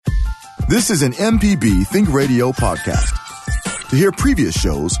This is an MPB Think Radio podcast. To hear previous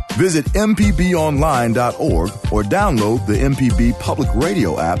shows, visit mpbonline.org or download the MPB Public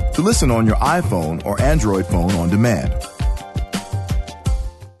Radio app to listen on your iPhone or Android phone on demand.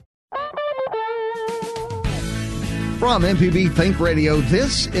 From MPB Think Radio,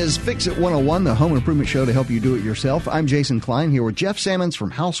 this is Fixit 101, the home improvement show to help you do it yourself. I'm Jason Klein here with Jeff Sammons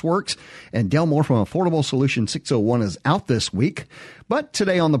from Houseworks, and Del Moore from Affordable Solution 601 is out this week. But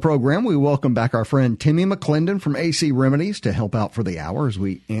today on the program, we welcome back our friend Timmy McLendon from AC Remedies to help out for the hour as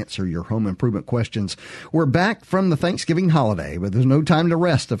we answer your home improvement questions. We're back from the Thanksgiving holiday, but there's no time to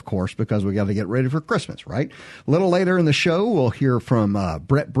rest, of course, because we got to get ready for Christmas, right? A little later in the show, we'll hear from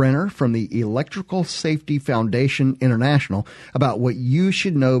Brett Brenner from the Electrical Safety Foundation International about what you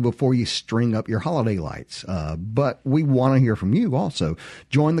should know before you string up your holiday lights. But we want to hear from you also.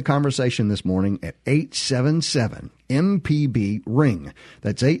 Join the conversation this morning at 877 MPB ring.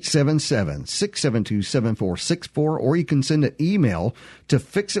 That's 877-672-7464, or you can send an email to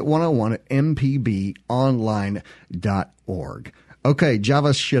fixit101 at mpbonline.org. Okay,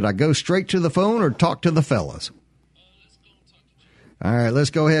 Java, should I go straight to the phone or talk to the fellas? All right, let's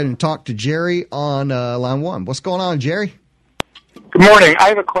go ahead and talk to Jerry on line one. What's going on, Jerry? Good morning. I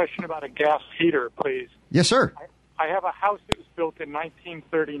have a question about a gas heater, please. Yes, sir. I have a house that was built in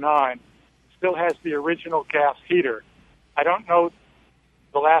 1939. Still has the original gas heater. I don't know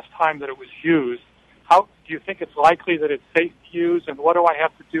the last time that it was used. How do you think it's likely that it's safe to use, and what do I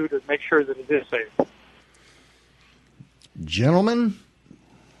have to do to make sure that it is safe? Gentlemen?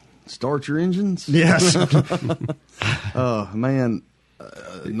 Start your engines? Yes. Man,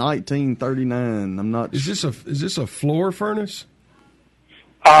 1939. I'm not. Is this a floor furnace?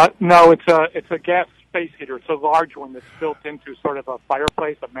 No, it's a gas space heater. It's a large one that's built into sort of a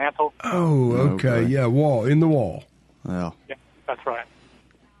fireplace, a mantle. Oh, okay. Yeah, in the wall. Yeah, that's right.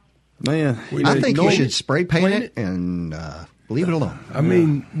 Man, I think you should spray paint it and leave it alone. I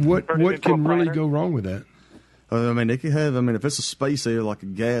mean, what can really go wrong with that? I mean, it could have. I mean, if it's a space heater like a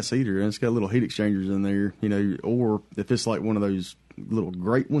gas heater and it's got little heat exchangers in there, or if it's like one of those little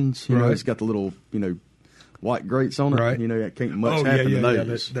grate ones, it's got the little, white grates on it. Right. It can't much happen to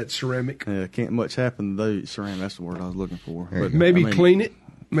those. That ceramic. Can't much happen to those. Ceramic, that's the word I was looking for. But, maybe clean it.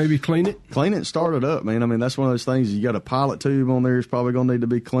 Maybe clean it. Clean it and start it up, man. I mean, that's one of those things. You got a pilot tube on there. It's probably going to need to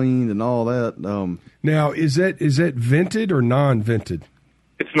be cleaned and all that. Now, is that vented or non-vented?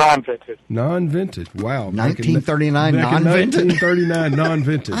 It's non-vented. Non-vented. Wow. 1939 non-vented? 1939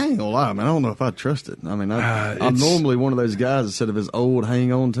 non-vented. I ain't going to lie, man. I don't know if I trust it. I mean, I'm normally one of those guys that said if it's old,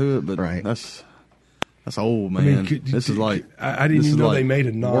 hang on to it. But that's old, man. I mean, this is like... I didn't even know they made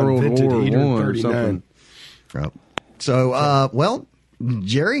a non-vented heater in 39. Right. So,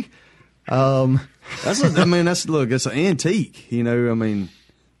 Jerry, it's an antique. I mean,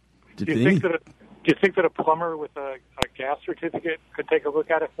 do you think that a plumber with a gas certificate could take a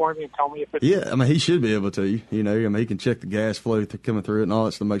look at it for me and tell me if it's... Yeah, I mean, he should be able to. I mean, he can check the gas flow coming through it and all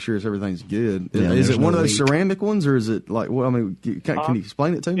that to make sure everything's good. Yeah, is it one of those ceramic ones, or is it like? Well, I mean, can you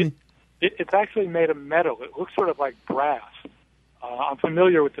explain it to me? It's actually made of metal. It looks sort of like brass. I'm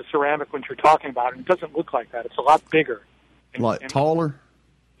familiar with the ceramic ones you're talking about, and it doesn't look like that. It's a lot bigger. Taller?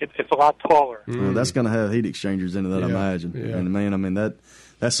 It's a lot taller. Well, that's going to have heat exchangers in it, I imagine. Yeah. And, man, I mean,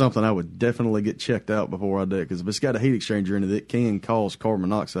 that's something I would definitely get checked out before I do it, because if it's got a heat exchanger in it, it can cause carbon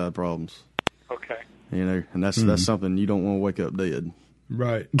monoxide problems. Okay. And that's something you don't want to wake up dead.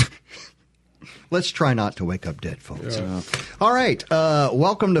 Right. Let's try not to wake up dead, folks. Yeah. All right.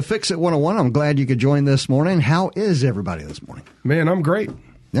 Welcome to Fix It 101. I'm glad you could join this morning. How is everybody this morning? Man, I'm great.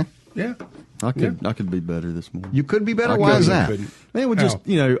 Yeah? Yeah. I could be better this morning. You could be better? Why is that? Man, with just,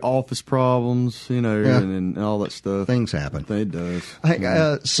 office problems, and all that stuff. Things happen. It does.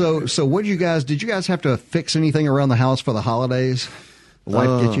 Hey, so what did you guys have to fix anything around the house for the holidays?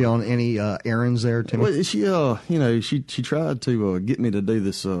 Wife get you on any errands there, Timmy? Well, she tried to get me to do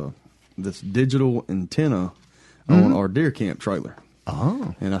this digital antenna on our deer camp trailer.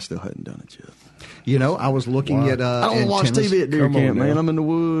 Oh. And I still hadn't done it yet. I was looking at I don't watch TV at deer camp, man. I'm in the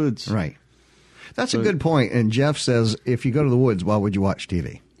woods. Right. That's a good point. And Jeff says, if you go to the woods, why would you watch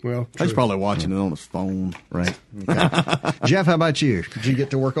TV? Well, he's probably watching it on his phone. Right. Okay. Jeff, how about you? Did you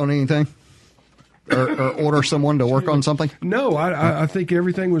get to work on anything? Or order someone to work on something? No, I think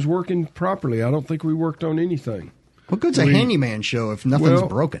everything was working properly. I don't think we worked on anything. What good's a handyman show if nothing's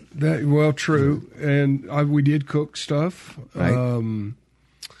broken? True. And we did cook stuff. Right.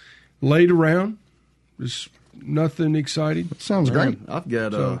 Laid around. Just nothing exciting. Sounds great. I've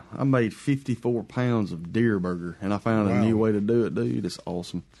got I made 54 pounds of deer burger, and I found a new way to do it, dude. It's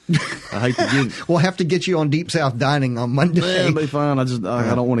awesome. I hate to give it. We'll have to get you on Deep South Dining on Monday. Yeah, it'll be fine. I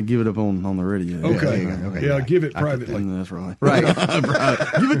don't want to give it up on the radio. Okay. Yeah, give it privately. That's right. Right.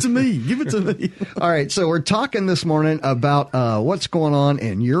 Give it to me. Give it to me. All right, so we're talking this morning about what's going on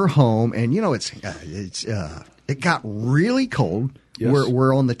in your home, and it got really cold. Yes.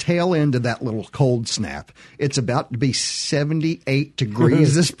 We're on the tail end of that little cold snap. It's about to be 78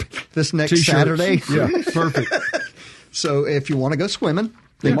 degrees this next T-shirts. Saturday. Yeah, perfect. So if you want to go swimming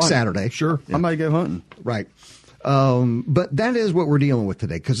next Saturday, Sure. I might go hunting. right. But that is what we're dealing with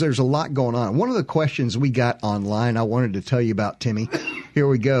today because there's a lot going on. One of the questions we got online, I wanted to tell you about, Timmy. Here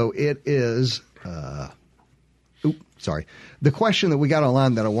we go. It is. The question that we got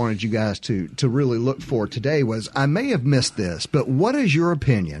online that I wanted you guys to really look for today was, I may have missed this, but what is your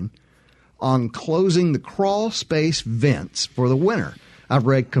opinion on closing the crawl space vents for the winter? I've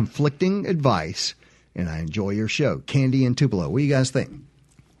read conflicting advice, and I enjoy your show. Candy and Tupelo. What do you guys think?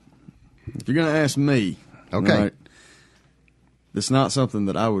 If you're going to ask me, Okay. right, it's not something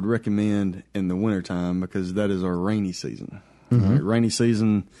that I would recommend in the wintertime because that is our rainy season. Mm-hmm. Right? Rainy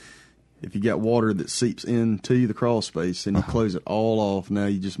season, if you got water that seeps into the crawl space and you close it all off, now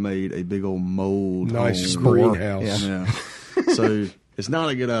you just made a big old mold. Nice home. greenhouse. Yeah. So it's not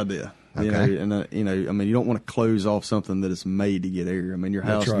a good idea. Okay. You don't want to close off something that is made to get air. I mean, your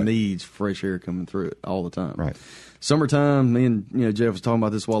house That's right. needs fresh air coming through it all the time. Right. Summertime, me and Jeff was talking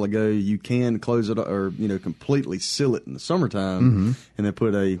about this a while ago. You can close it or completely seal it in the summertime, and then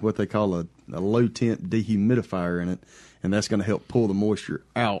put what they call a low temp dehumidifier in it, and that's going to help pull the moisture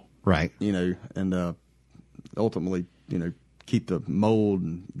out. Right. And ultimately, keep the mold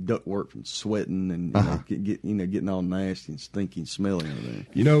and ductwork from sweating and getting all nasty and stinky and smelly and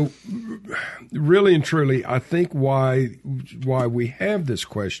everything. Really and truly, I think why we have this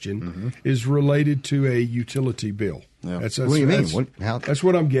question is related to a utility bill. Yeah. What do you mean? That's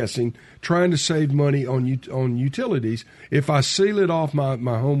what I'm guessing. Trying to save money on utilities. If I seal it off,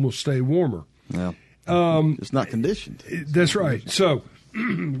 my home will stay warmer. Yeah. It's not conditioned. That's right. So,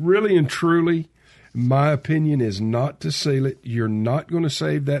 really and truly, my opinion is not to seal it. You're not going to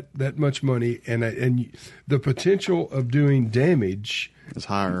save that much money, and the potential of doing damage It's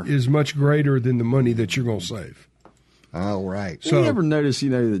higher. is much greater than the money that you're going to save. Oh, right. So you ever notice,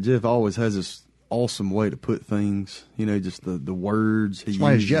 that Jeff always has this awesome way to put things, just the words he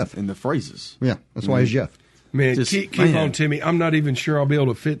why he's uses Jeff. and the phrases. Yeah, that's why he's Jeff. Man, Just- keep man. on, Timmy. I'm not even sure I'll be able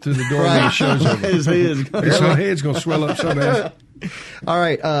to fit through the door when the show's over. His head's His head's going to swell up so bad. All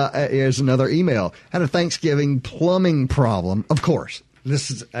right, here's another email. Had a Thanksgiving plumbing problem. Of course.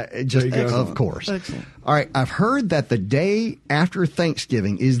 This is just, There you go. of course. Excellent. All right, I've heard that the day after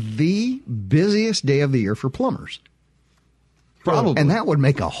Thanksgiving is the busiest day of the year for plumbers. Probably. And that would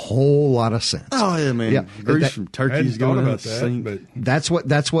make a whole lot of sense. Oh, yeah, man. Yeah. Grease That- from I hadn't turkeys thought going in about the that, sink. but That's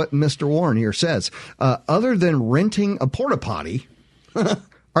what Mr. Warren here says. Other than renting a porta potty,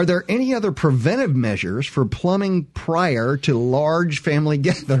 are there any other preventive measures for plumbing prior to large family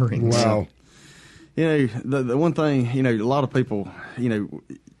gatherings? wow. The one thing, a lot of people,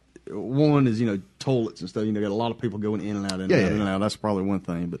 one is, toilets and stuff. Got a lot of people going in and out, in and out. That's probably one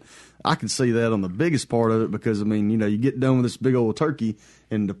thing. But I can see that on the biggest part of it because, you get done with this big old turkey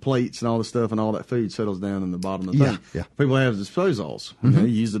and the plates and all the stuff and all that food settles down in the bottom of the thing. Yeah. People have disposals. You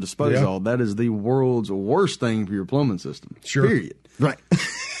use the disposal. That is the world's worst thing for your plumbing system. Sure. Period. Right.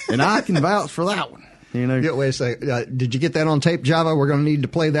 And I can vouch for that one. Yeah, wait a second. Did you get that on tape, Java? We're going to need to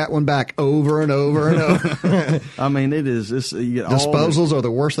play that one back over and over and over. I mean, it is. You get Disposals are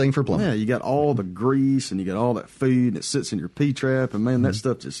the worst thing for plumbing. Yeah, you got all the grease and you got all that food that sits in your P-trap, and man, that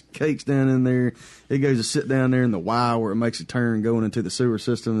stuff just cakes down in there. It goes to sit down there in the Y where it makes a turn going into the sewer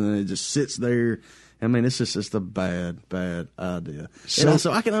system, and it just sits there. I mean, it's just a bad idea.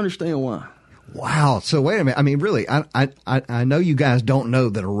 So I can understand why. Wow. So wait a minute. I mean, really, I know you guys don't know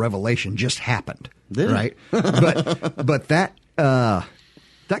that a revelation just happened, right? but that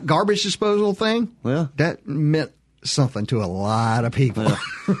garbage disposal thing, that meant something to a lot of people. Yeah.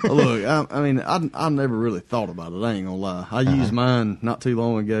 Look, I never really thought about it. I ain't gonna lie. I used mine not too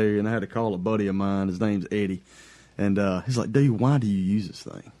long ago, and I had to call a buddy of mine. His name's Eddie, and he's like, "Dude, why do you use this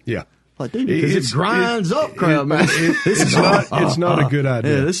thing?" Yeah. Like, dude, because it grinds up crap, man. It's not a good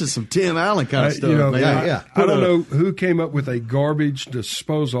idea. Yeah, this is some Tim Allen kind of stuff, man. I don't know who came up with a garbage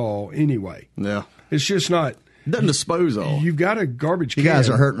disposal anyway. Yeah. It's just not. Doesn't dispose all. You've got a garbage can. You guys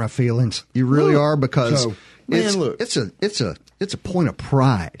are hurting my feelings. You really are, because man, look. it's it's a point of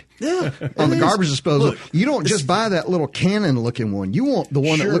pride. Yeah, On the garbage disposal, Look, you don't just buy that little cannon-looking one. You want the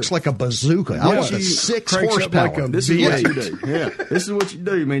one that looks like a bazooka. I want the 6 cranks up horsepower. like a This is what you do. Yeah, this is what you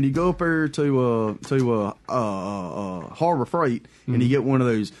do, man. You go up there to Harbor Freight, and you get one of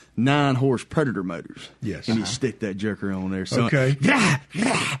those 9-horse Predator motors. Yes. And you stick that joker on there. So, Okay. Yeah,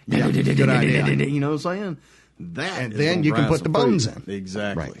 good idea. You know what I'm saying? And then you can put the bones in.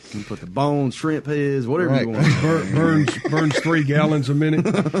 Exactly. Right. You can put the bones, shrimp heads, whatever you want. Burns 3 gallons a minute.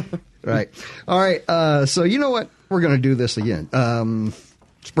 Right. All right. So you know what? We're going to do this again.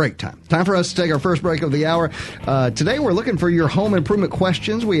 It's break time. Time for us to take our first break of the hour. Today we're looking for your home improvement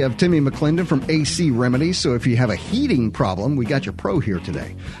questions. We have Timmy McLendon from AC Remedies. So if you have a heating problem, we got your pro here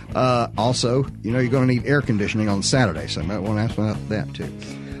today. Also, you know you're going to need air conditioning on Saturday, so you might want to ask about that too.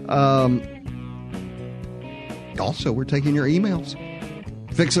 Also, we're taking your emails.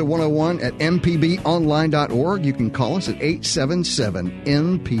 Fixit101 at mpbonline.org. You can call us at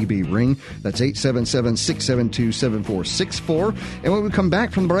 877-MPB-RING. That's 877-672-7464. And when we come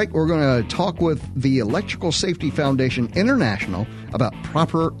back from the break, we're going to talk with the Electrical Safety Foundation International about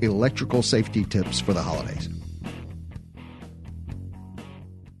proper electrical safety tips for the holidays.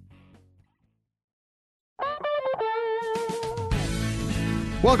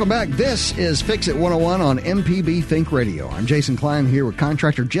 Welcome back. This is Fixit 101 on MPB Think Radio. I'm Jason Klein here with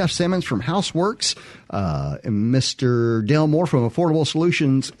contractor Jeff Simmons from Houseworks. And Mr. Dale Moore from Affordable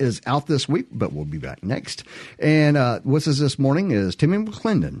Solutions is out this week, but we'll be back next. And with us this morning is Timmy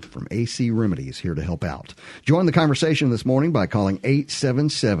McLendon from AC Remedies here to help out. Join the conversation this morning by calling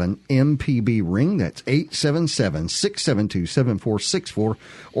 877-MPB-RING. That's 877-672-7464.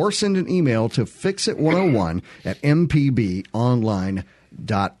 Or send an email to fixit101 at mpbonline.org.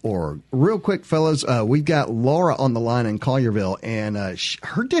 Real quick, fellas, we've got Laura on the line in Collierville, and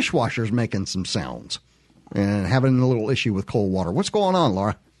her dishwasher's making some sounds and having a little issue with cold water. What's going on,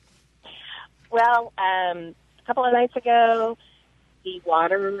 Laura? Well, a couple of nights ago, the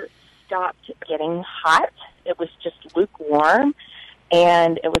water stopped getting hot. It was just lukewarm,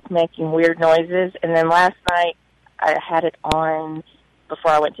 and it was making weird noises. And then last night, I had it on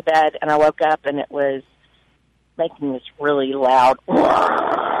before I went to bed, and I woke up, and it was making this really loud.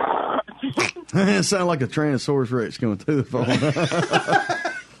 It sounded like a Tyrannosaurus Rex going through the phone.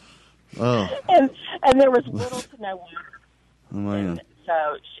 Oh. And there was little to no water. Oh, man.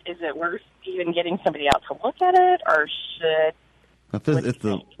 So is it worth even getting somebody out to look at it, or should... If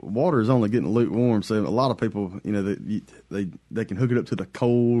the water is only getting lukewarm, so a lot of people, you know, they can hook it up to the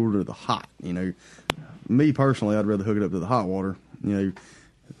cold or the hot. You know, me personally, I'd rather hook it up to the hot water. You know,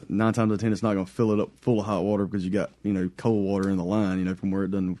 9 times out of 10, it's not going to fill it up full of hot water because you got, you know, cold water in the line, you know, from where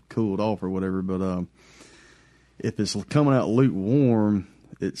it doesn't cool it off or whatever. But if it's coming out lukewarm,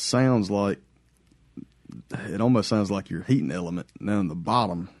 it almost sounds like your heating element down the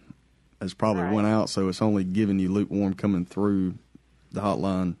bottom has probably went out, so it's only giving you lukewarm coming through the hot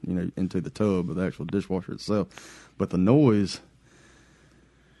line, you know, into the tub of the actual dishwasher itself. But the noise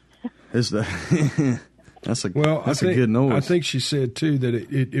is that's a good noise. I think she said too that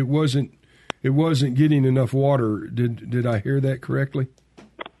it wasn't getting enough water. Did I hear that correctly?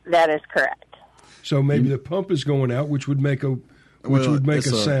 That is correct. So maybe the pump is going out, which would make a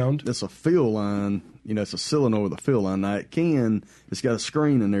sound. It's a fill line. You know, it's a solenoid with a fill line. Now it's got a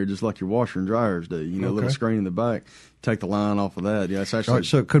screen in there just like your washer and dryers do. You know, a little screen in the back. Take the line off of that. Yeah, it's actually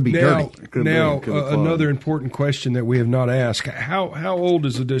so it could be dirty. It could be another important question that we have not asked: how old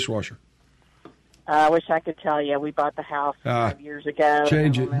is the dishwasher? I wish I could tell you. We bought the house 5 years ago.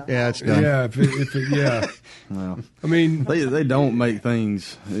 Change it. Yeah, it's done. Yeah, yeah. Well, I mean, they don't make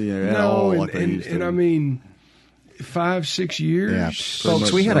things at all like they used to. And I mean, 5-6 years. Yeah,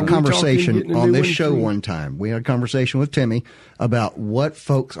 folks, we had a conversation on this show one time. We had a conversation with Timmy about what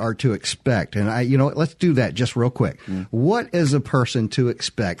folks are to expect, and let's do that just real quick. What is a person to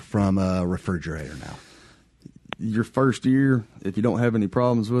expect from a refrigerator now? Your first year, if you don't have any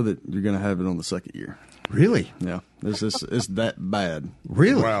problems with it, you're going to have it on the second year. Really? Yeah. It's that bad.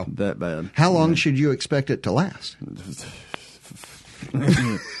 Really? Wow. That bad. How long should you expect it to last?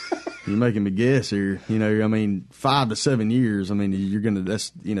 You're making me guess here. You know, I mean, 5 to 7 years. I mean,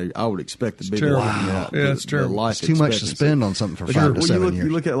 I would expect to be terrible. Yeah, it's terrible. It's too much to spend on something for 5 to 7 years.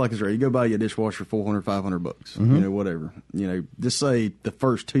 You look at it like it's right. You go buy your dishwasher for $400-$500, you know, whatever. You know, just say the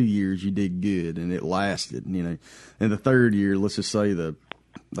first 2 years you did good and it lasted, you know. And the third year, let's just say the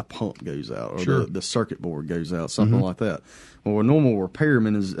the pump goes out, or Sure. the circuit board goes out, something like that. Well, a normal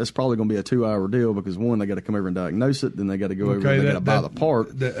repairman that's probably going to be a 2-hour deal because one, they got to come over and diagnose it, then they got to go over and they got to buy the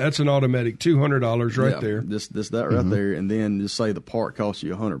part. That's an automatic $200 right there. That right there, and then just say the part costs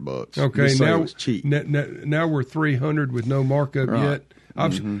you $100. Okay, just say now it was cheap. Now we're $300 with no markup yet. I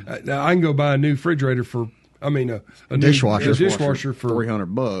can go buy a new refrigerator for. I mean, a dishwasher. A dishwasher for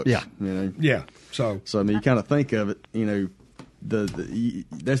 $300. Yeah. Yeah. So I mean, you kind of think of it.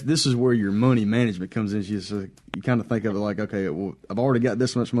 This is where your money management comes in. You kind of think of it like, okay, well, I've already got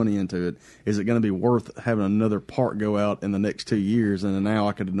this much money into it. Is it going to be worth having another part go out in the next 2 years? And then now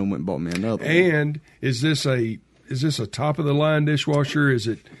I could have went and bought me another. And is this a top of the line dishwasher? Is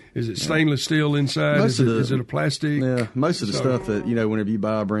it stainless steel inside? Is it a plastic? Yeah, most of the stuff that whenever you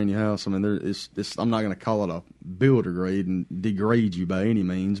buy a brand new house, I mean, I'm not going to call it a builder grade and degrade you by any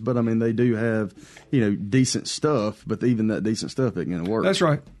means, but I mean they do have decent stuff, but even that decent stuff isn't going to work. That's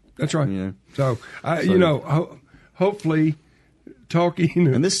right. So hopefully,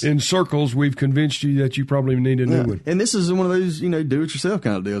 talking in circles, we've convinced you that you probably need a new one. And this is one of those, do-it-yourself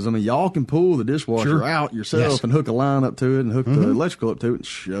kind of deals. I mean, y'all can pull the dishwasher out yourself and hook a line up to it and hook the electrical up to it and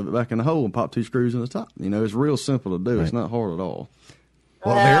shove it back in the hole and pop 2 screws in the top. It's real simple to do. Right. It's not hard at all.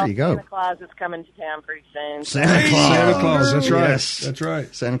 Well, there you go. Santa Claus is coming to town pretty soon. Santa Claus. That's right. Yes. That's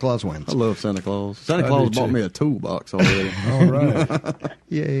right. Santa Claus wins. I love Santa Claus. Santa Claus bought me a toolbox already. All right.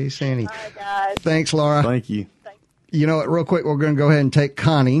 Yay, Sandy. All right, guys. Thanks, Laura. Thank you. You know what, real quick, we're going to go ahead and take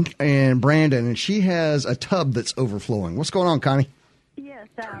Connie and Brandon, and she has a tub that's overflowing. What's going on, Connie? Yes,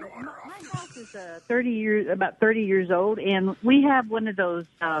 my house is about 30 years old, and we have one of those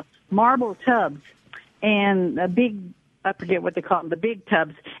marble tubs and a big, I forget what they call them, the big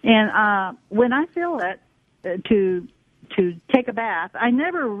tubs. And when I fill it to take a bath, I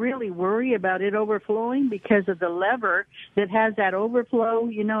never really worry about it overflowing because of the lever that has that overflow,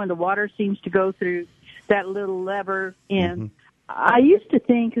 and the water seems to go through that little lever. And I used to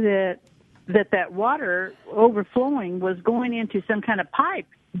think that water overflowing was going into some kind of pipe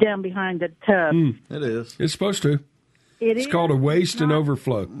down behind the tub. It is. It's supposed to. It's called a waste and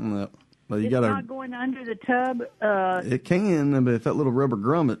overflow. No. Well, it's not going under the tub. It can, but if that little rubber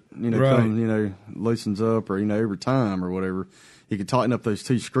grommet, comes, loosens up, or over time or whatever, you can tighten up those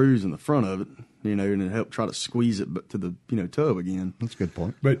 2 screws in the front of it, and it help try to squeeze it to the tub again. That's a good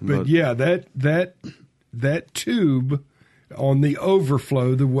point. But yeah, that tube on the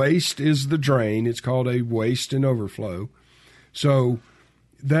overflow, the waste is the drain. It's called a waste and overflow. So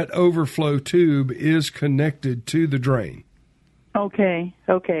that overflow tube is connected to the drain. Okay.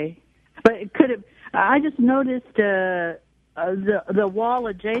 But it could have. I just noticed the wall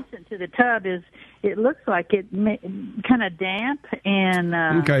adjacent to the tub it looks like it kind of damp and.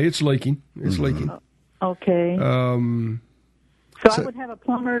 Okay, it's leaking. It's leaking. Okay. So I would have a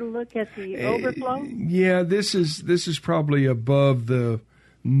plumber to look at the overflow. Yeah, this is probably above the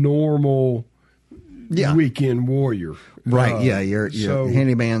normal weekend warrior. Right. Your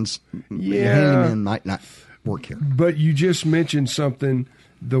handyman might not work here. But you just mentioned something.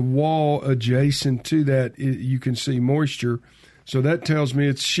 The wall adjacent to that, you can see moisture. So that tells me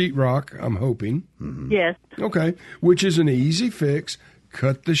it's sheetrock, I'm hoping. Yes. Okay, which is an easy fix.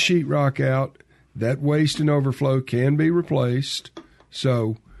 Cut the sheetrock out. That waste and overflow can be replaced.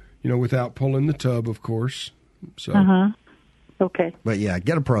 So, without pulling the tub, of course. So. Okay. But yeah,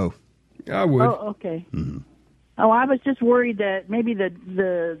 get a pro. I would. Oh, okay. Oh, I was just worried that maybe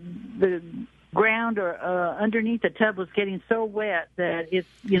the ground or underneath the tub was getting so wet that it's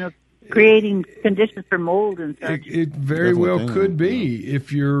creating conditions for mold and such. It very well could be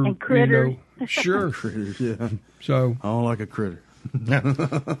if you're and critters. Sure. Critters, yeah. So I don't like a critter.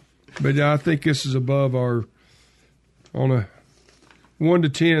 But I think this is above on a 1 to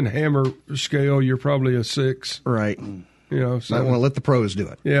 10 hammer scale. You're probably a 6, right? So I want to let the pros do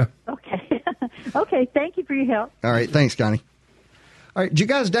it. Yeah. Okay. Okay. Thank you for your help. All right. Thanks, Connie. All right. Did you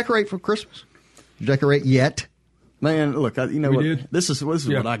guys decorate for Christmas? Decorate yet? Man, look, We did. This is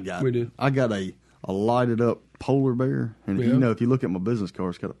what I got. We did. I got a lighted up polar bear, and if you look at my business card,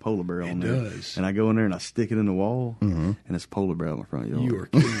 it's got a polar bear on there. It does. And I go in there and I stick it in the wall, and it's a polar bear on the front yard. You are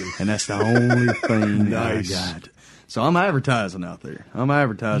kidding. And that's the only thing Nice. I got. So I'm advertising out there. I'm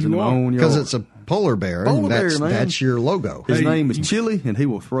advertising You my are. own yard. Because it's a polar bear. Polar and bear, man. That's your logo. His name is Chili, and he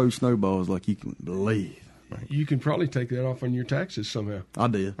will throw snowballs like you can believe. You can probably take that off on your taxes somehow. I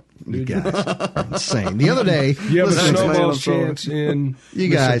did. You guys are insane. The other day, You have a listen, snowball's chance in you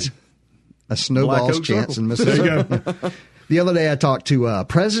guys, a snowball's chance in Mississippi. The other day I talked to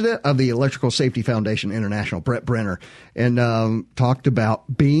president of the Electrical Safety Foundation International, Brett Brenner, and talked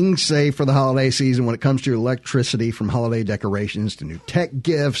about being safe for the holiday season when it comes to electricity, from holiday decorations to new tech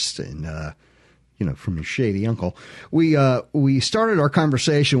gifts and, from his shady uncle. We started our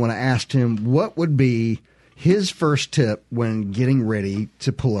conversation when I asked him what would be his first tip when getting ready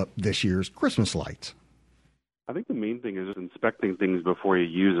to pull up this year's Christmas lights. I think the main thing is inspecting things before you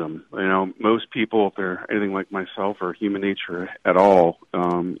use them. Most people, if they're anything like myself or human nature at all,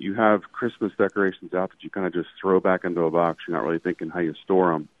 you have Christmas decorations out that you kind of just throw back into a box. You're not really thinking how you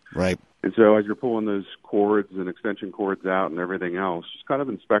store them. Right. And so as you're pulling those cords and extension cords out and everything else, just kind of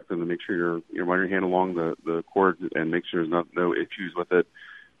inspect them to make sure you're running your hand along the cord and make sure there's no issues with it.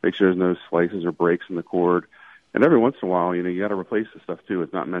 Make sure there's no slices or breaks in the cord. And every once in a while, you got to replace the stuff too.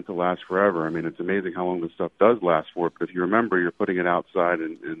 It's not meant to last forever. I mean, it's amazing how long this stuff does last for. But if you remember, you're putting it outside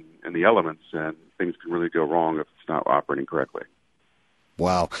in the elements, and things can really go wrong if it's not operating correctly.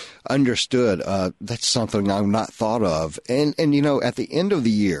 Wow. Understood. That's something I've not thought of. And at the end of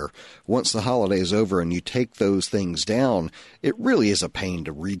the year, once the holiday is over and you take those things down, it really is a pain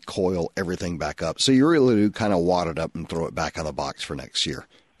to recoil everything back up. So you really do kind of wad it up and throw it back in the box for next year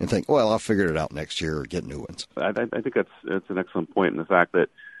and think, well, I'll figure it out next year or get new ones. I think that's an excellent point in the fact that,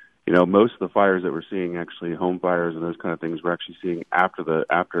 most of the fires that we're seeing, actually home fires and those kind of things, we're actually seeing after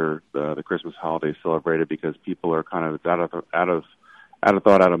the Christmas holiday celebrated, because people are kind of out of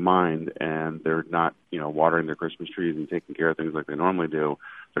thought, out of mind, and they're not, watering their Christmas trees and taking care of things like they normally do.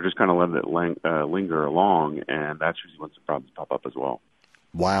 They're just kind of letting it linger along, and that's usually when some problems pop up as well.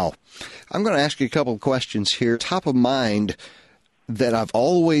 Wow. I'm going to ask you a couple of questions here. Top of mind that I've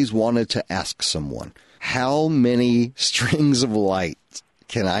always wanted to ask someone. How many strings of lights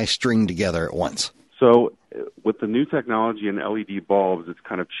can I string together at once? So with the new technology and LED bulbs, it's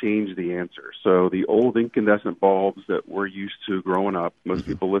kind of changed the answer. So the old incandescent bulbs that we're used to growing up, most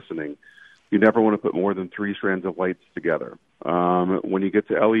people listening, you never want to put more than 3 strands of lights together. When you get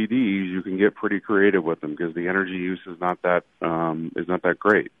to LEDs, you can get pretty creative with them because the energy use is not that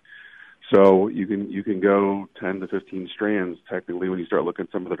great. So you can go 10 to 15 strands technically when you start looking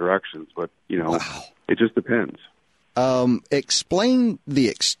at some of the directions, but wow. It just depends. Explain the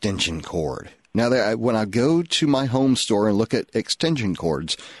extension cord. Now, when I go to my home store and look at extension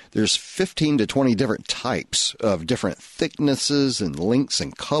cords, there's 15 to 20 different types of different thicknesses and lengths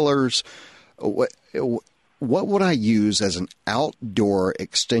and colors. What would I use as an outdoor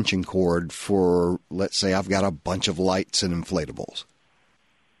extension cord for, let's say, I've got a bunch of lights and inflatables?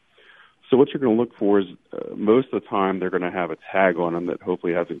 So what you're going to look for is most of the time they're going to have a tag on them that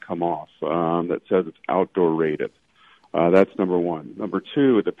hopefully hasn't come off that says it's outdoor rated. That's number one. Number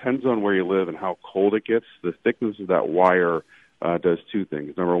two, it depends on where you live and how cold it gets. The thickness of that wire does 2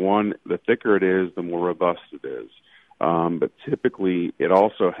 things. Number one, the thicker it is, the more robust it is. But typically, it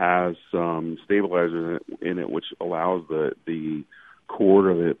also has some stabilizer in it, which allows the cord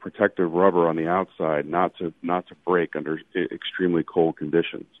or the protective rubber on the outside not to break under extremely cold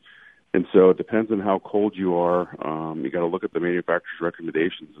conditions. And so it depends on how cold you are. You got to look at the manufacturer's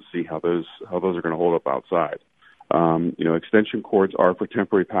recommendations to see how those are going to hold up outside. Extension cords are for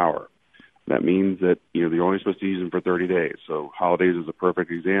temporary power. That means that, you're only supposed to use them for 30 days. So holidays is a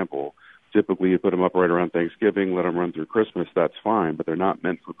perfect example. Typically, you put them up right around Thanksgiving, let them run through Christmas, that's fine, but they're not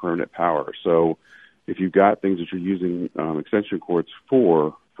meant for permanent power. So if you've got things that you're using extension cords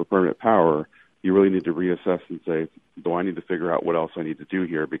for permanent power, you really need to reassess and say, do I need to figure out what else I need to do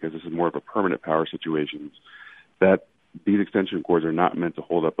here, because this is more of a permanent power situation that these extension cords are not meant to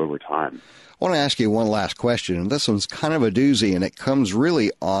hold up over time. I want to ask you one last question, and this one's kind of a doozy, and it comes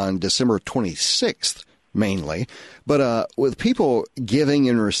really on December 26th, mainly. But with people giving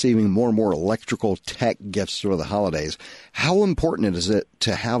and receiving more and more electrical tech gifts for the holidays, how important is it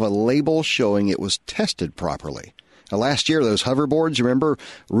to have a label showing it was tested properly? Now, last year, those hoverboards, remember,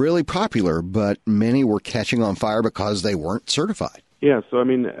 really popular, but many were catching on fire because they weren't certified. Yeah, so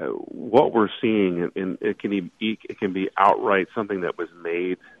what we're seeing, and it can be outright something that was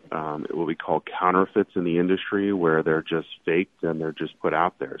made, what we call counterfeits in the industry, where they're just faked and they're just put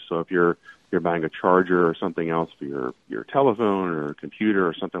out there. So if you're buying a charger or something else for your telephone or computer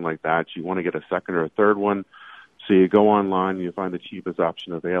or something like that, you want to get a second or a third one. So you go online and you find the cheapest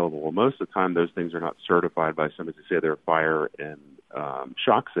option available. Well, most of the time, those things are not certified by somebody to say they're fire and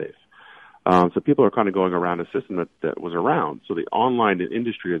shock safe. So people are kind of going around a system that was around. So the online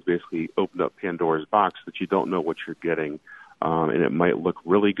industry has basically opened up Pandora's box that you don't know what you're getting. And it might look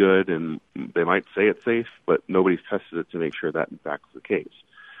really good, and they might say it's safe, but nobody's tested it to make sure that, in fact, is the case.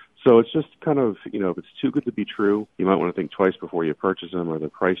 So it's just kind of, if it's too good to be true, you might want to think twice before you purchase them, or the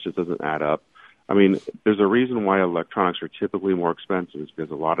price just doesn't add up. I mean, there's a reason why electronics are typically more expensive, because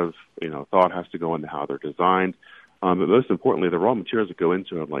a lot of thought has to go into how they're designed. But most importantly, the raw materials that go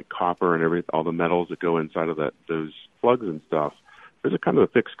into it, like copper and all the metals that go inside of those plugs and stuff, there's a kind of a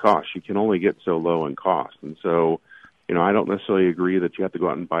fixed cost. You can only get so low in cost. And so, I don't necessarily agree that you have to go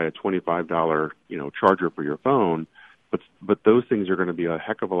out and buy a $25, charger for your phone, but those things are going to be a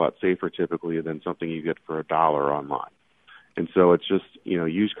heck of a lot safer typically than something you get for $1 online. And so it's just,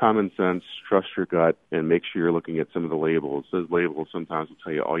 use common sense, trust your gut, and make sure you're looking at some of the labels. Those labels sometimes will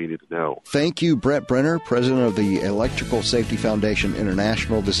tell you all you need to know. Thank you, Brett Brenner, president of the Electrical Safety Foundation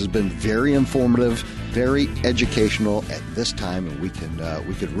International. This has been very informative, very educational at this time, and we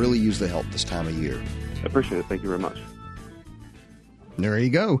could really use the help this time of year. I appreciate it. Thank you very much. There you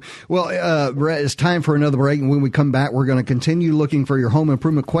go. Well, Brett, it's time for another break, and when we come back, we're going to continue looking for your home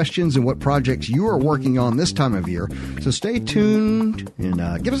improvement questions and what projects you are working on this time of year. So stay tuned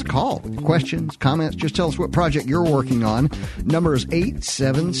and give us a call. Questions, comments, just tell us what project you're working on. Number is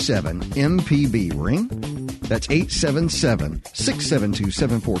 877-MPB-RING. That's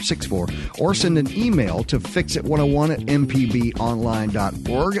 877-672-7464. Or send an email to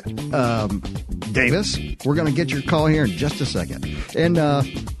fixit101@mpbonline.org. Davis, we're going to get your call here in just a second. And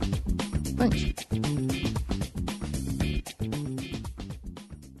thanks.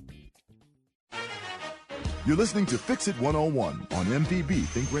 You're listening to Fixit 101 on MPB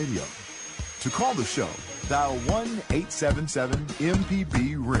Think Radio. To call the show, dial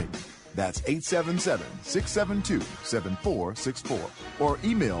 1-877-MPB-RING. That's 877-672-7464. Or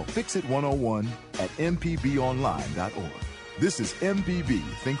email fixit101@mpbonline.org. This is MPB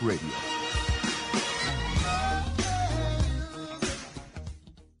Think Radio.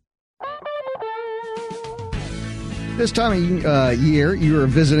 This time of year, you are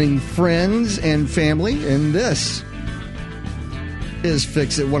visiting friends and family, and this is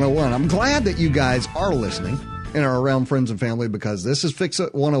Fixit 101. I'm glad that you guys are listening and are around friends and family, because this is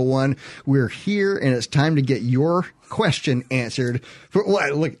Fixit 101. We're here, and it's time to get your question answered. For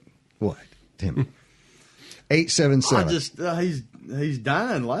what? Look, what, Tim? 877. He's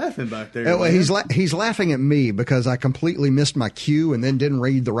dying laughing back there. Well, he's laughing at me because I completely missed my cue and then didn't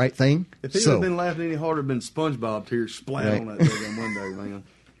read the right thing. If he had been laughing any harder, it'd been SpongeBob tears splat on that damn window, man.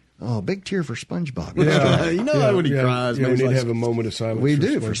 Oh, big tear for SpongeBob. Yeah. You know that when he cries. Yeah, man, we need to have a moment of silence. We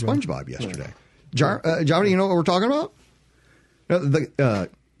do for SpongeBob yesterday. Johnny, you know what we're talking about? The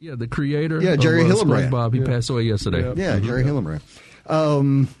creator. Yeah, Jerry Hillenbrand. SpongeBob. He passed away yesterday. Yeah, Jerry Hillenbrand.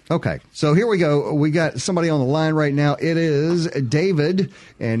 Okay, so here we go. We got somebody on the line right now. It is David,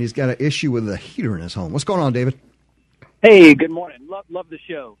 and he's got an issue with the heater in his home. What's going on, David? Hey, good morning. Love the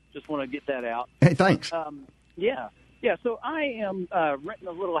show. Just want to get that out. Hey, thanks. Yeah. So I am renting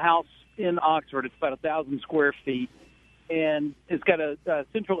a little house in Oxford. It's about 1,000 square feet, and it's got a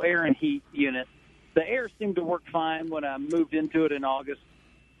central air and heat unit. The air seemed to work fine when I moved into it in August.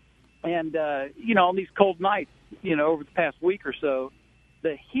 And, on these cold nights, over the past week or so,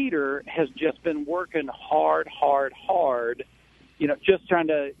 the heater has just been working hard, just trying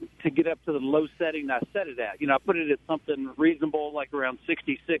to get up to the low setting I set it at. I put it at something reasonable, like around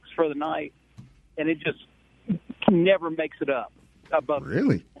 66 for the night, and it just never makes it up above.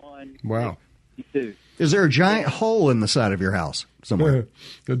 Really? Wow. 62. Is there a giant hole in the side of your house somewhere?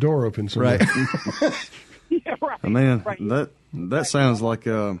 The door open somewhere. Right. Yeah, right. Man, right. that sounds like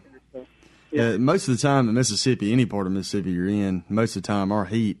most of the time in Mississippi, any part of Mississippi you're in, most of the time our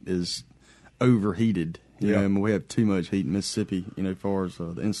heat is overheated. And we have too much heat in Mississippi, as far as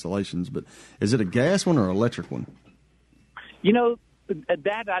the installations. But is it a gas one or an electric one?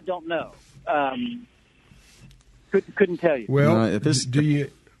 That I don't know. Couldn't tell you. Well, if this,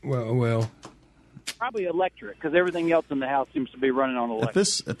 well, probably electric, because everything else in the house seems to be running on electric.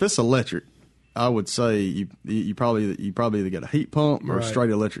 If it's electric, I would say you probably either get a heat pump or a straight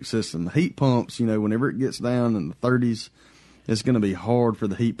electric system. The heat pumps, whenever it gets down in the 30s, it's going to be hard for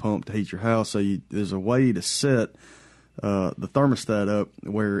the heat pump to heat your house. So there's a way to set the thermostat up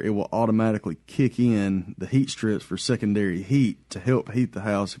where it will automatically kick in the heat strips for secondary heat to help heat the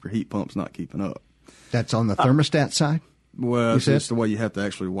house if your heat pump's not keeping up. That's on the thermostat side? Well, it's just the way you have to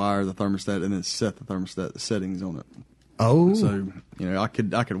actually wire the thermostat and then set the thermostat settings on it. Oh. So, I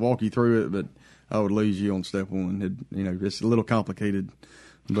could walk you through it, but I would lose you on step one. It's a little complicated.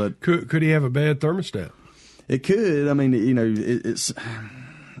 But could he have a bad thermostat? It could. I mean, it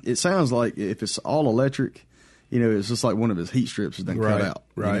sounds like if it's all electric, it's just like one of his heat strips has been cut out.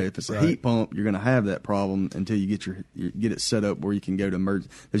 Right. If it's a heat pump, you're going to have that problem until you get it set up where you can go to emergency.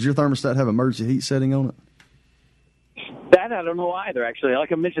 Does your thermostat have emergency heat setting on it? That I don't know either. Actually,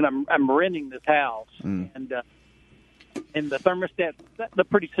 like I mentioned, I'm renting this house, and the thermostat's at a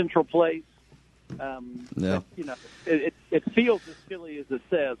pretty central place. Yeah. But, it feels as silly as it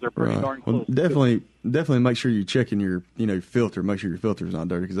says, or pretty darn close. Well, definitely make sure you're checking your, filter. Make sure your filter's not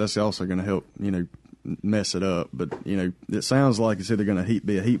dirty, because that's also going to help, mess it up. But, it sounds like it's either going to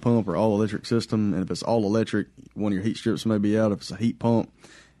be a heat pump or all electric system. And if it's all electric, one of your heat strips may be out. If it's a heat pump,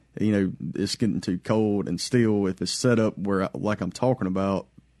 it's getting too cold. And still, if it's set up where, like I'm talking about,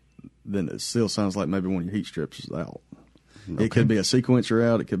 then it still sounds like maybe one of your heat strips is out. Okay. It could be a sequencer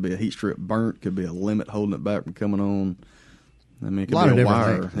out. It could be a heat strip burnt. It could be a limit holding it back from coming on. I mean, it could be a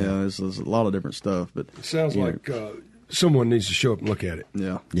wire. Things, yeah. There's a lot of different stuff. But it sounds like someone needs to show up and look at it.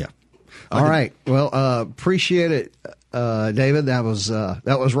 Yeah. Yeah. All right. Well, appreciate it, David. That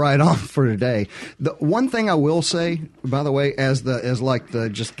was right on for today. The one thing I will say, by the way, as the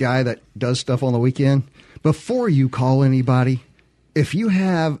just guy that does stuff on the weekend, before you call anybody, if you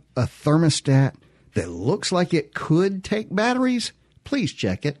have a thermostat that looks like it could take batteries, please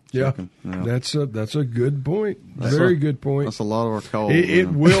check it. Yeah, that's a good point. Very good point. That's a lot of our calls. It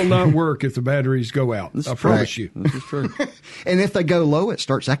will not work if the batteries go out. I promise you. This is true. And if they go low, it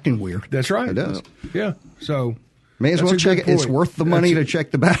starts acting weird. That's right. It does. Yeah. So may as well check it. It's worth the money to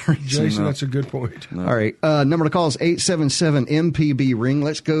check the batteries. Jason, that's a good point. No. All right. Number to call is 877-MPB-RING.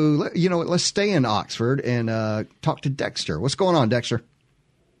 Let's go. Let's stay in Oxford and talk to Dexter. What's going on, Dexter?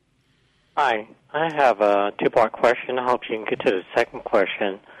 Hi. I have a two-part question. I hope you can get to the second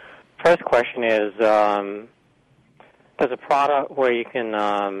question. First question is, there's a product where you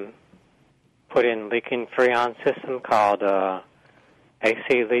can put in leaking freon system called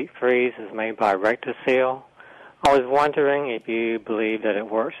AC Leak Freeze. It's made by Rectaseal. I was wondering if you believe that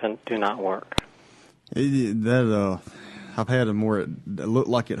it works and do not work. I've had them where it looked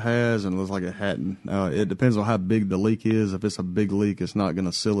like it has and it looks like it hadn't. It depends on how big the leak is. If it's a big leak, it's not going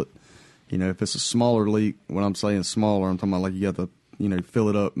to seal it. If it's a smaller leak, when I'm saying smaller, I'm talking about like you got to, fill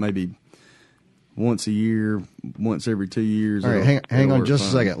it up maybe once a year, once every 2 years. All right, hang on just a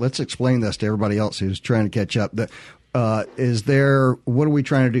second. Let's explain this to everybody else who's trying to catch up. What are we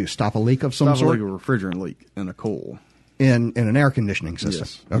trying to do? Stop a leak of some sort? Stop a leak, a refrigerant leak in a coil. In an air conditioning system?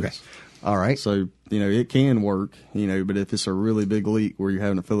 Yes. Okay. Yes. All right. So, it can work, but if it's a really big leak where you're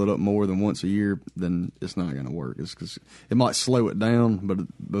having to fill it up more than once a year, then it's not going to work. It's because it might slow it down, but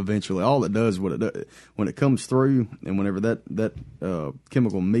eventually all it does, when it comes through and whenever that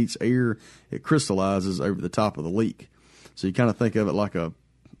chemical meets air, it crystallizes over the top of the leak. So you kind of think of it like a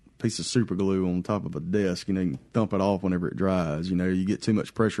piece of super glue on top of a desk. You can dump it off whenever it dries. You get too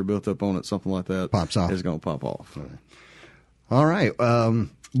much pressure built up on it, something like that. Pops off. It's going to pop off. All right.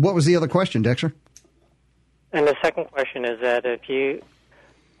 What was the other question, Dexter? And the second question is that if you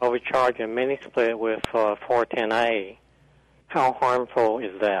overcharge a mini split with 410A, how harmful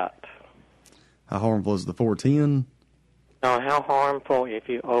is that? How harmful is the 410? No, how harmful if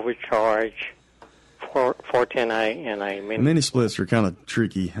you overcharge 410A in a mini? Mini splits are kind of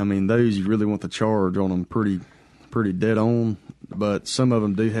tricky. I mean, those you really want the charge on them pretty dead on. But some of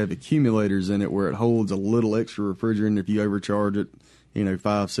them do have accumulators in it where it holds a little extra refrigerant. If you overcharge it,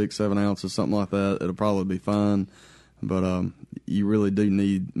 5, 6, 7 ounces, something like that, it'll probably be fine. But you really do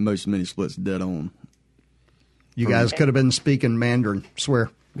need most mini splits dead on. You guys could have been speaking Mandarin,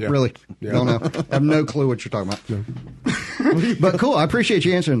 swear. Yeah. Really. Yeah. Don't know. I have no clue what you're talking about. No. But cool. I appreciate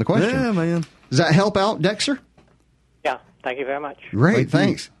you answering the question. Yeah, man. Does that help out, Dexter? Yeah. Thank you very much. Great.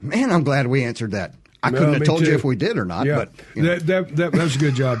 Thanks. Man, I'm glad we answered that. I couldn't have told you if we did or not. Yeah. But that was a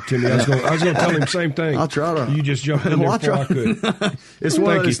good job, Timmy. I was going to tell him the same thing. I'll try to. You just jumped in there before I could. It's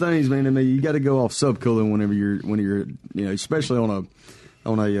one of those things, man. I mean, you got to go off subcooling whenever you're especially on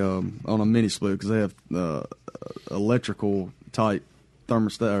a mini split because they have electrical type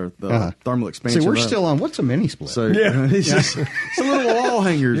thermostat or the thermal expansion. See, we're still on. What's a mini split? So it's a little wall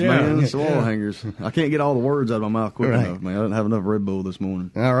hangers, man. It's wall hangers. I can't get all the words out of my mouth quick enough, man. I didn't have enough Red Bull this morning.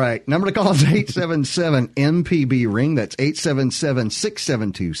 All right. Number to call is 877-MPB-RING. That's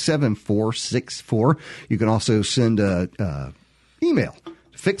 877-672-7464. You can also send an email.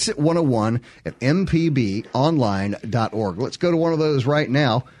 Fixit101@mpbonline.org. Let's go to one of those right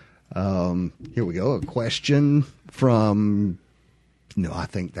now. Here we go. A question from... No, I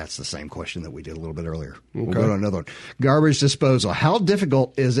think that's the same question that we did a little bit earlier. We'll go to another one. Garbage disposal. How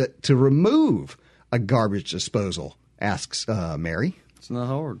difficult is it to remove a garbage disposal? Asks Mary. It's not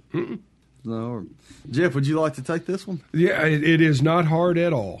hard. It's not hard. Jeff, would you like to take this one? Yeah, it is not hard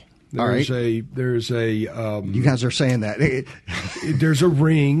at all. There's a you guys are saying that. There's a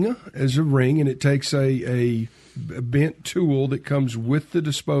ring, and it takes a bent tool that comes with the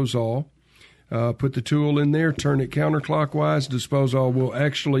disposal. Put the tool in there, turn it counterclockwise. Disposal will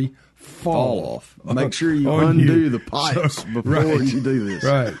actually fall off. Make sure you undo the pipes before you do this.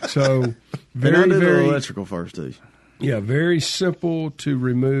 Right. So very the electrical first too. Yeah, very simple to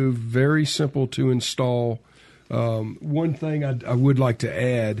remove, very simple to install. One thing I would like to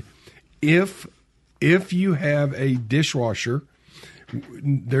add, if you have a dishwasher,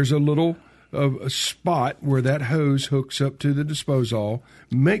 there's a little a spot where that hose hooks up to the disposal.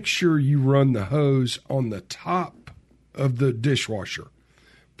 Make sure you run the hose on the top of the dishwasher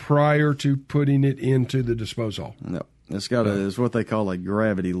prior to putting it into the disposal. No, it's what they call a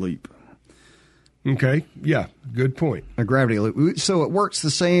gravity loop. Okay, yeah, good point. A gravity loop. So it works the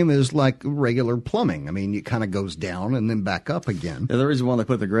same as like regular plumbing. I mean, it kind of goes down and then back up again. Yeah, the reason why they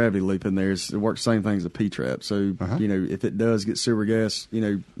put the gravity loop in there is it works the same thing as a P-trap. So, if it does get sewer gas,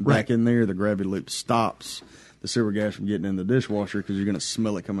 back in there, the gravity loop stops the sewer gas from getting in the dishwasher because you're going to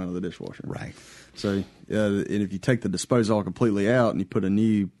smell it coming out of the dishwasher. Right. So, and if you take the disposal completely out and you put a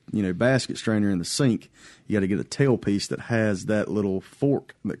new, basket strainer in the sink, you got to get a tailpiece that has that little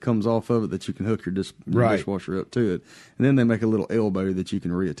fork that comes off of it that you can hook your dishwasher up to it. And then they make a little elbow that you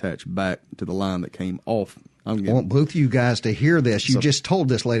can reattach back to the line that came off. I want both of you guys to hear this. You just told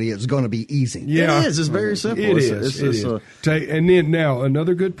this lady it's going to be easy. Yeah. It is. It's very simple. It is. And then now,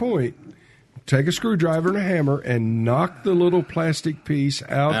 another good point. Take a screwdriver and a hammer and knock the little plastic piece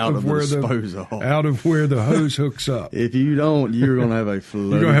out of where the hose hooks up. If you don't, you're going to have a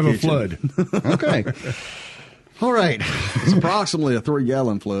flood. You're going to have a flood. Okay. All right. It's approximately a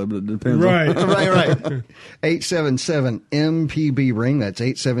 3-gallon flood, but it depends. Right. Right. 877-MPB-RING. That's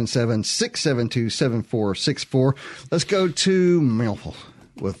 877-672-7464. Let's go to Melville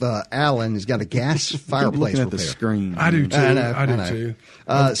with Alan. He's got a gas fireplace looking repair. at the screen. I do too. I do too.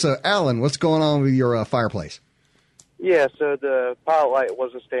 So, Alan, what's going on with your fireplace? Yeah, so the pilot light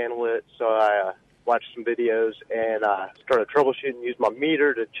wasn't staying lit, so I watched some videos and I started troubleshooting, used my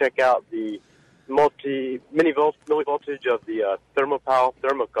meter to check out the millivoltage of the thermopile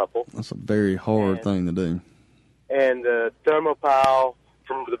thermocouple. That's a very hard thing to do. And the thermopile,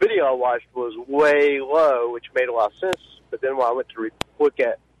 from the video I watched, was way low, which made a lot of sense. But then when I went to look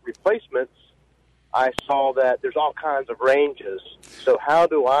at replacements, I saw that there's all kinds of ranges. So how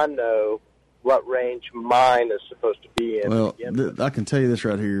do I know what range mine is supposed to be in? Well, I can tell you this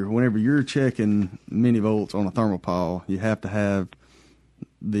right here. Whenever you're checking millivolts on a thermopile, you have to have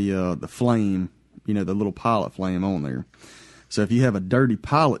the flame, the little pilot flame on there. So if you have a dirty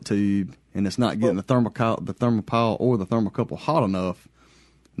pilot tube and it's not getting the thermopile or the thermocouple hot enough,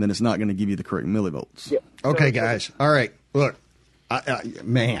 then it's not going to give you the correct millivolts. Yep. Okay, guys. All right. Look,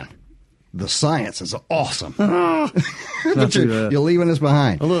 man, the science is awesome. But you're leaving us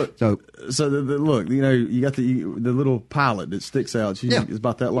behind. Well, look, look, you got the little pilot that sticks out. It's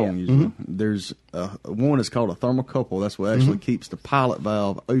about that long usually. Mm-hmm. There's one is called a thermocouple. That's what actually keeps the pilot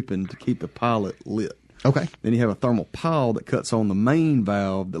valve open to keep the pilot lit. Okay. Then you have a thermopile that cuts on the main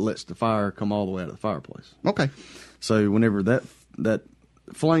valve that lets the fire come all the way out of the fireplace. Okay. So whenever that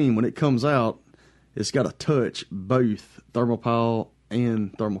flame, when it comes out, it's got to touch both thermopile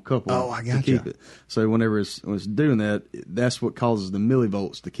and thermocouple to keep it. So whenever it's doing that, that's what causes the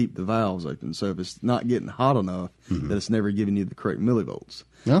millivolts to keep the valves open. So if it's not getting hot enough, that it's never giving you the correct millivolts.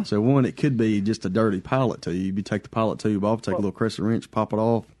 Yeah. So one, it could be just a dirty pilot tube. You take the pilot tube off, take a little crescent wrench, pop it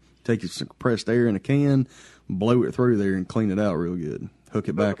off, take some compressed air in a can, blow it through there and clean it out real good. Hook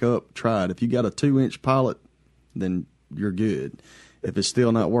it back up, try it. If you got a 2-inch pilot, then you're good. If it's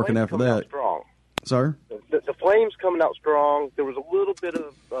still not working after that. Sir? The flame's coming out strong. There was a little bit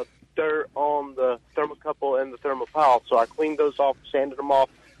of dirt on the thermocouple and the thermopile, so I cleaned those off, sanded them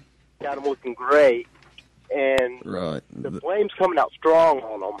off, got them looking great. And the flame's coming out strong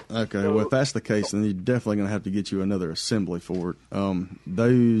on them. Okay, well, if that's the case, then you're definitely going to have to get you another assembly for it.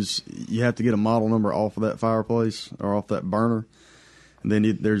 Those, you have to get a model number off of that fireplace or off that burner. And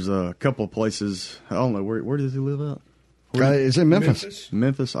then there's a couple of places, I don't know, where does he live at? It's in Memphis.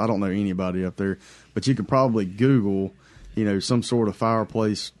 Memphis? I don't know anybody up there. But you could probably Google, some sort of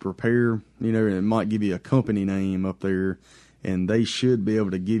fireplace repair, and it might give you a company name up there. And they should be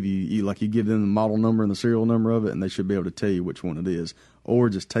able to give you give them the model number and the serial number of it, and they should be able to tell you which one it is. Or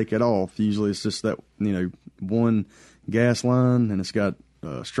just take it off. Usually it's just that, one gas line, and it's got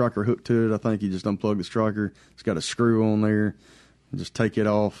a striker hooked to it. I think you just unplug the striker. It's got a screw on there. And just take it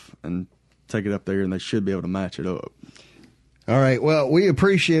off and take it up there, and they should be able to match it up. All right. Well, we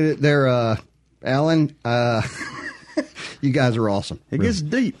appreciate it there, Alan. You guys are awesome. It gets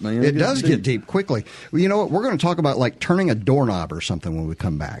deep, man. It does get deep quickly. Well, you know what? We're going to talk about like turning a doorknob or something when we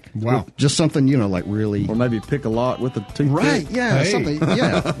come back. Wow. Just something, like really. Or maybe pick a lock with a toothpick. Right, yeah, Hey. something.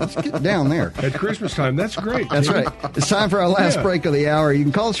 Yeah, let's get down there. At Christmas time, that's great. That's right. It's time for our last Yeah. break of the hour. You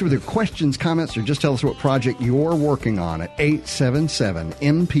can call us with your questions, comments, or just tell us what project you're working on at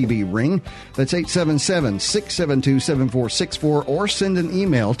 877-MPB-RING. That's 877-672-7464, or send an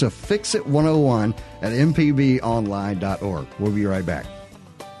email to fixit101@mpbonline.org. We'll be right back.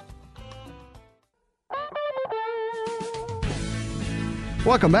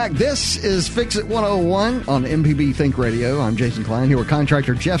 Welcome back. This is Fixit 101 on MPB Think Radio. I'm Jason Klein here with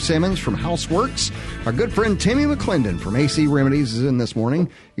contractor Jeff Sammons from Houseworks. Our good friend Timmy McLendon from AC Remedies is in this morning.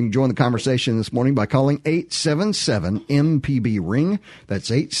 You can join the conversation this morning by calling 877-MPB-RING.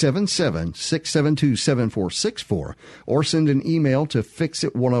 That's 877-672-7464. Or send an email to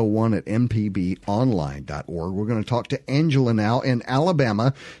fixit101@mpbonline.org. We're going to talk to Angela now in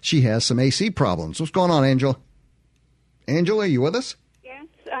Alabama. She has some AC problems. What's going on, Angela? Angela, are you with us?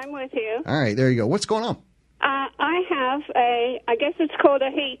 I'm with you. All right, there you go. What's going on? I have I guess it's called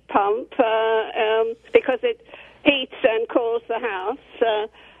a heat pump because it heats and cools the house.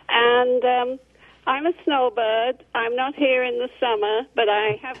 And I'm a snowbird. I'm not here in the summer, but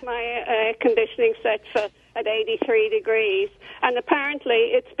I have my air conditioning set at 83 degrees. And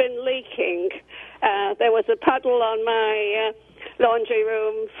apparently it's been leaking. There was a puddle on my laundry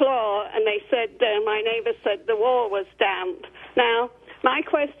room floor, and they said, my neighbor said the wall was damp. Now, my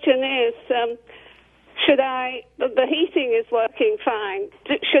question is, the heating is working fine.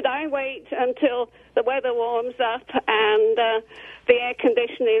 Should I wait until the weather warms up and the air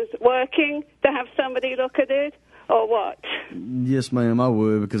conditioning is working to have somebody look at it, or what? Yes, ma'am, I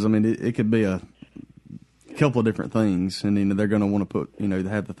would, because, it could be a couple of different things, and they're going to want to put,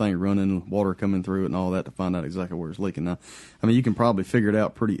 have the thing running, water coming through it and all that to find out exactly where it's leaking. Now, you can probably figure it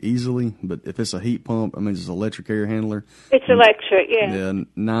out pretty easily, but if it's a heat pump, it's an electric air handler. It's electric, yeah. Yeah,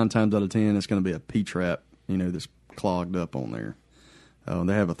 9 times out of 10, it's going to be a P-trap, that's clogged up on there.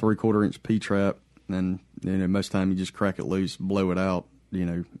 They have a 3/4 inch P-trap, and most of the time you just crack it loose, blow it out,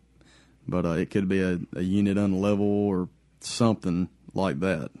 but it could be a unit unlevel or something like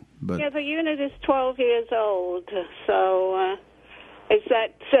that. But yeah, the unit is 12 years old, so is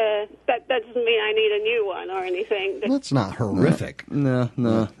that doesn't mean I need a new one or anything. That's not horrific. No.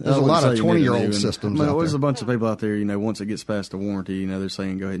 There's a lot of 20-year-old systems out there's there. a bunch of people out there, once it gets past the warranty, they're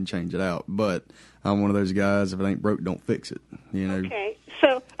saying go ahead and change it out. But I'm one of those guys, if it ain't broke, don't fix it, Okay,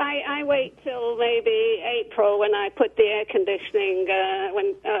 so I wait till maybe April when I put the air conditioning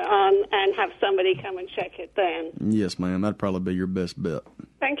on and have somebody come and check it then. Yes, ma'am. That'd probably be your best bet.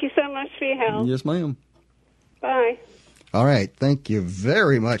 Thank you so much for your help. Yes, ma'am. Bye. All right. Thank you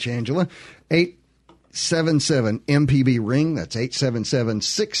very much, Angela. 877-MPB-RING. That's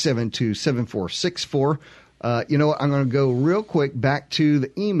 877-672-7464. You know what? I'm going to go real quick back to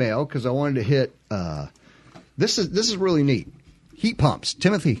the email because I wanted to hit this is really neat. Heat pumps.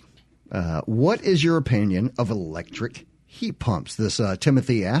 Timothy, what is your opinion of electric heat pumps? This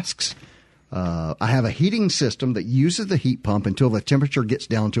Timothy asks. I have a heating system that uses the heat pump until the temperature gets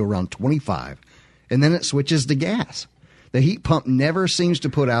down to around 25, and then it switches to gas. The heat pump never seems to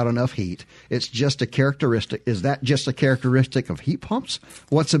put out enough heat. It's just a characteristic. Is that just a characteristic of heat pumps?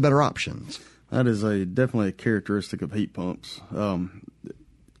 What's the better options? That is definitely a characteristic of heat pumps.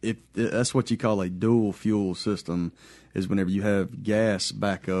 If that's what you call a dual fuel system, is whenever you have gas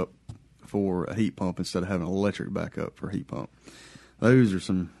backup for a heat pump instead of having electric backup for a heat pump. Those are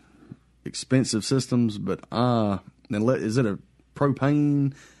some expensive systems, but is it a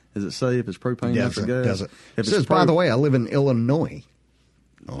propane? Does it say if it's propane natural gas? Does it? It says, by the way, I live in Illinois.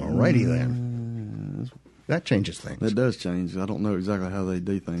 Alrighty then. That changes things. That does change. I don't know exactly how they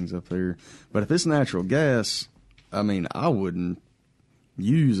do things up there. But if it's natural gas, I wouldn't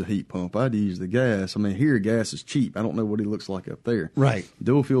use a heat pump. I'd use the gas. Here gas is cheap. I don't know what it looks like up there. Right.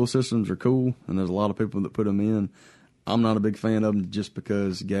 Dual fuel systems are cool, and there's a lot of people that put them in. I'm not a big fan of them just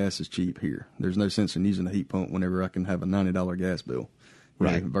because gas is cheap here. There's no sense in using a heat pump whenever I can have a $90 gas bill.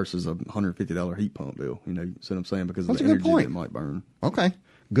 Right. Versus a $150 heat pump bill. You see what I'm saying? Because of the energy that it might burn. Okay.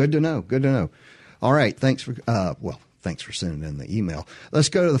 Good to know. Good to know. All right. Thanks for thanks for sending in the email. Let's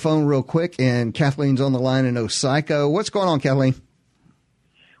go to the phone real quick. And Kathleen's on the line in Osiko. What's going on, Kathleen?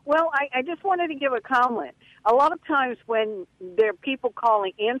 Well, I just wanted to give a comment. A lot of times when there are people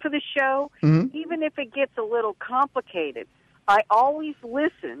calling in for the show, even if it gets a little complicated, I always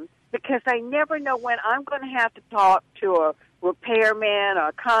listen because I never know when I'm going to have to talk to a repairman or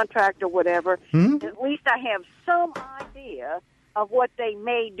a contractor or whatever. At least I have some idea of what they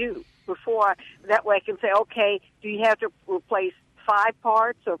may do. before that way I can say, okay, do you have to replace 5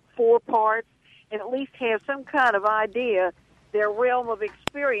 parts or 4 parts, and at least have some kind of idea, their realm of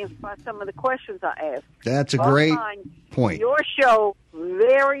experience by some of the questions I ask. That's a great point. Your show,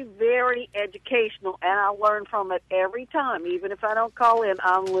 very, very educational, and I learn from it every time. Even if I don't call in,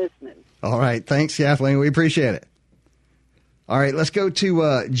 I'm listening. All right. Thanks, Kathleen. We appreciate it. All right. Let's go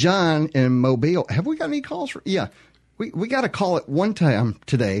to John in Mobile. Have we got any calls? Yeah. We got a call at one time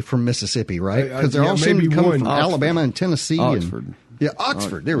today from Mississippi, right? Because they're all seem to come from Alabama and Tennessee. Oxford.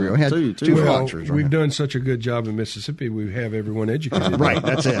 Oxford. There we go. We had two from Oxford. We've done such a good job in Mississippi, we have everyone educated. Right,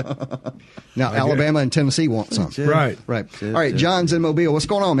 that's it. Now, Alabama and Tennessee want some. Right. All right, John's in Mobile. What's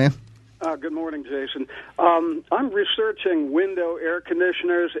going on, man? Good morning, Jason. I'm researching window air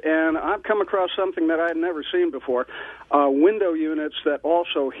conditioners, and I've come across something that I had never seen before, window units that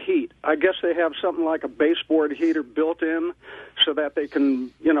also heat. I guess they have something like a baseboard heater built in so that they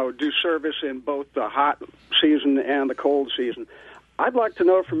can, do service in both the hot season and the cold season. I'd like to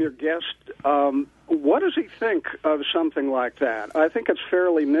know from your guest, what does he think of something like that? I think it's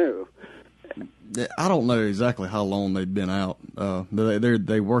fairly new. I don't know exactly how long they've been out.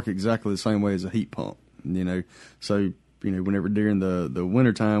 They work exactly the same way as a heat pump, So, whenever during the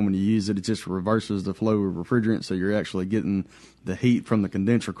wintertime when you use it, it just reverses the flow of refrigerant, so you're actually getting the heat from the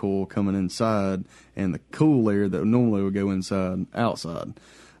condenser coil coming inside and the cool air that normally would go inside outside.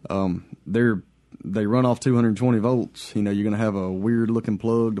 They run off 220 volts. You're going to have a weird-looking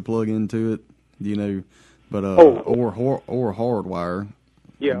plug to plug into it, but or hard wire.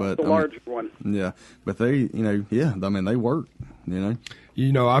 Yeah, but, the larger one. Yeah, but they, they work,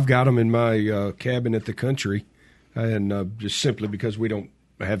 I've got them in my cabin at the country, and just simply because we don't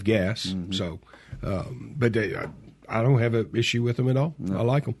have gas. Mm-hmm. So, but I don't have an issue with them at all. No. I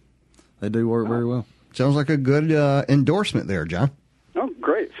like them. They do work very well. Sounds like a good endorsement there, John. Oh,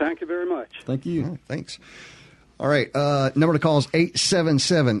 great. Thank you very much. Thank you. Right, thanks. All right. Number to call is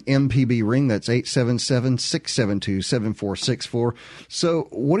 877-MPB-RING. That's 877-672-7464. So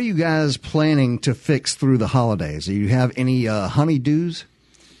what are you guys planning to fix through the holidays? Do you have any honeydews?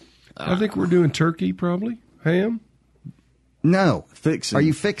 I think we're doing turkey, probably. Ham? No. Fixing. Are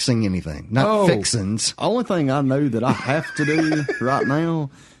you fixing anything? Not fixins. Only thing I know that I have to do right now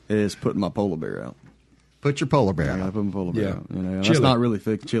is putting my polar bear out. Put your polar bear out. I got to put my polar bear out. That's not really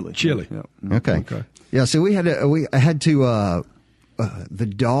chili. Chili. Yep. Okay. Yeah, so I had to the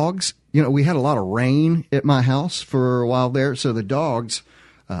dogs, we had a lot of rain at my house for a while there. So the dogs,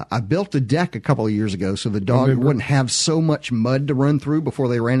 I built a deck a couple of years ago so the dog wouldn't have so much mud to run through before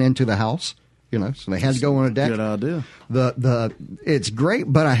they ran into the house. So they had to go on a deck. Good idea. It's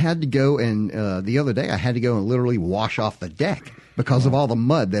great, but I had to go and the other day I had to go and literally wash off the deck because of all the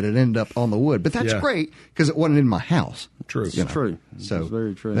mud that had ended up on the wood. But that's great because it wasn't in my house. True. It's true. So it's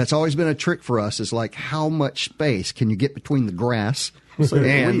very true. That's always been a trick for us is like how much space can you get between the grass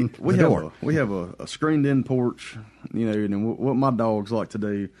and the door? We have a screened-in porch, and what my dogs like to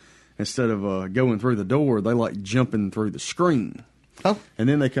do, instead of going through the door, they like jumping through the screen. Oh. And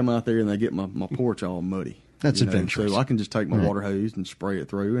then they come out there and they get my porch all muddy. That's adventurous. So I can just take my water hose and spray it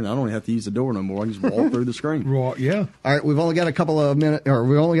through, and I don't even have to use the door no more. I can just walk through the screen. Yeah. All right, we've only got we've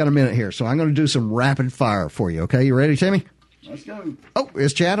only got a minute here, so I'm going to do some rapid fire for you. Okay, you ready, Timmy? Let's go. Oh,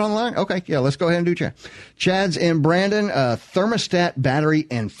 is Chad online? Okay, yeah, let's go ahead and do Chad. Chad's in Brandon, thermostat, battery,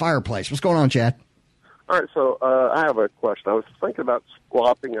 and fireplace. What's going on, Chad? All right, so I have a question. I was thinking about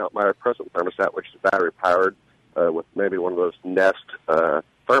swapping out my present thermostat, which is battery-powered, with maybe one of those Nest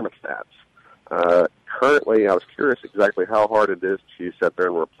thermostats. Currently, I was curious exactly how hard it is to sit there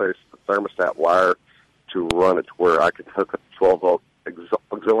and replace the thermostat wire to run it to where I could hook up 12-volt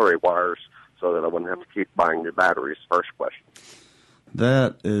auxiliary wires so that I wouldn't have to keep buying new batteries. First question.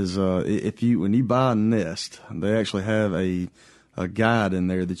 That is, when you buy a Nest, they actually have a guide in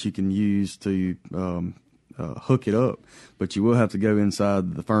there that you can use to hook it up, but you will have to go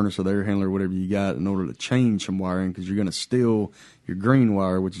inside the furnace or the air handler or whatever you got in order to change some wiring because you're going to steal your green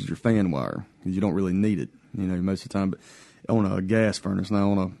wire, which is your fan wire, because you don't really need it, most of the time. But on a gas furnace, now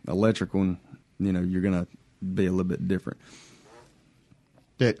on an electric one, you're going to be a little bit different.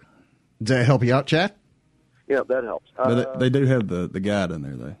 Does that help you out, Chad? Yeah, that helps. But they do have the guide in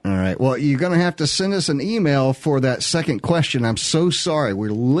there, though. All right. Well, you're going to have to send us an email for that second question. I'm so sorry.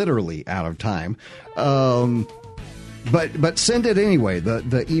 We're literally out of time. But send it anyway.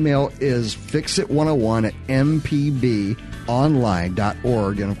 The email is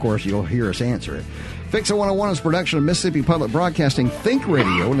fixit101@mpbonline.org. And, of course, you'll hear us answer it. Fixit 101 is a production of Mississippi Public Broadcasting Think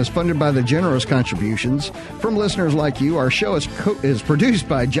Radio and is funded by the generous contributions from listeners like you. Our show is produced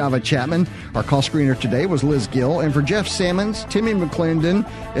by Java Chapman. Our call screener today was Liz Gill. And for Jeff Sammons, Timmy McLendon,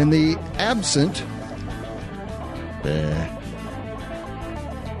 and the absent...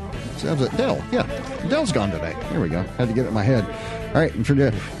 Dell. Yeah, Dell's gone today. Here we go. Had to get it in my head. All right, and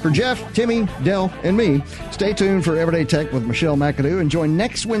for Jeff, Timmy, Dell, and me, stay tuned for Everyday Tech with Michelle McAdoo and join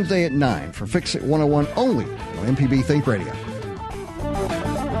next Wednesday at 9 for Fixit 101 only on MPB Think Radio.